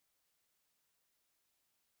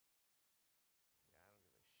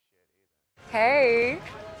Hey.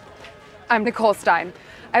 I'm Nicole Stein.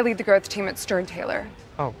 I lead the growth team at Starr Taylor.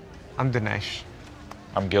 Oh, I'm Dinesh.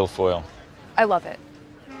 I'm Gilfoyle. I love it.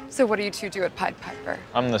 So what do you two do at Pied Piper?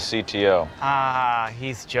 I'm the CTO.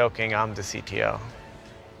 He's joking. I'm the CTO.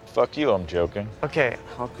 Fuck you, I'm joking. Okay.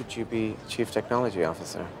 How could you be Chief Technology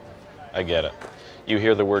Officer? I get it. You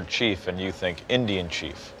hear the word chief and you think Indian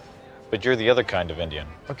chief. But you're the other kind of Indian.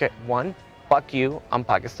 Okay, one, fuck you, I'm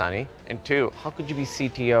Pakistani. And two, how could you be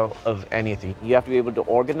CTO of anything? You have to be able to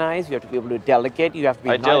organize, you have to be able to delegate, you have to be...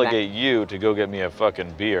 I delegate you to go get me a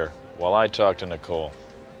fucking beer while I talk to Nicole.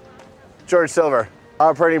 George Silver,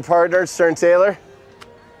 operating partner, Starr Taylor.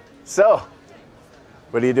 So,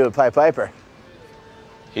 what do you do at Pied Piper?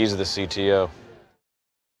 He's the CTO.